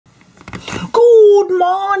Good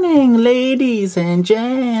morning, ladies and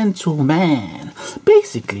gentlemen.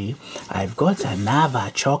 Basically, I've got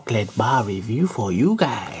another chocolate bar review for you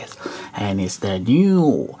guys, and it's the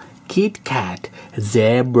new Kit Kat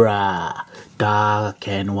Zebra dark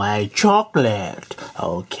and white chocolate.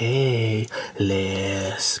 Okay,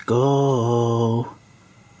 let's go.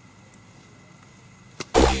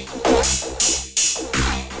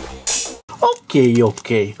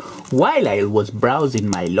 Okay. While I was browsing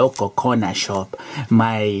my local corner shop,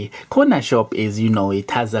 my corner shop is,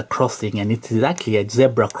 it has a crossing, and it is actually a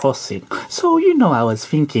zebra crossing. So, I was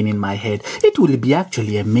thinking in my head, it would be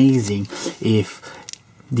actually amazing if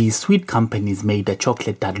these sweet companies made a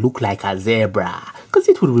chocolate that looked like a zebra, because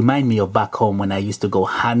it would remind me of back home when I used to go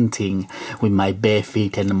hunting with my bare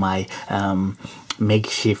feet and my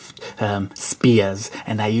makeshift spears,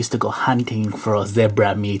 and I used to go hunting for a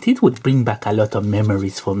zebra meat. It would bring back a lot of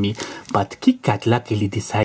memories for me, but Kit Kat luckily decided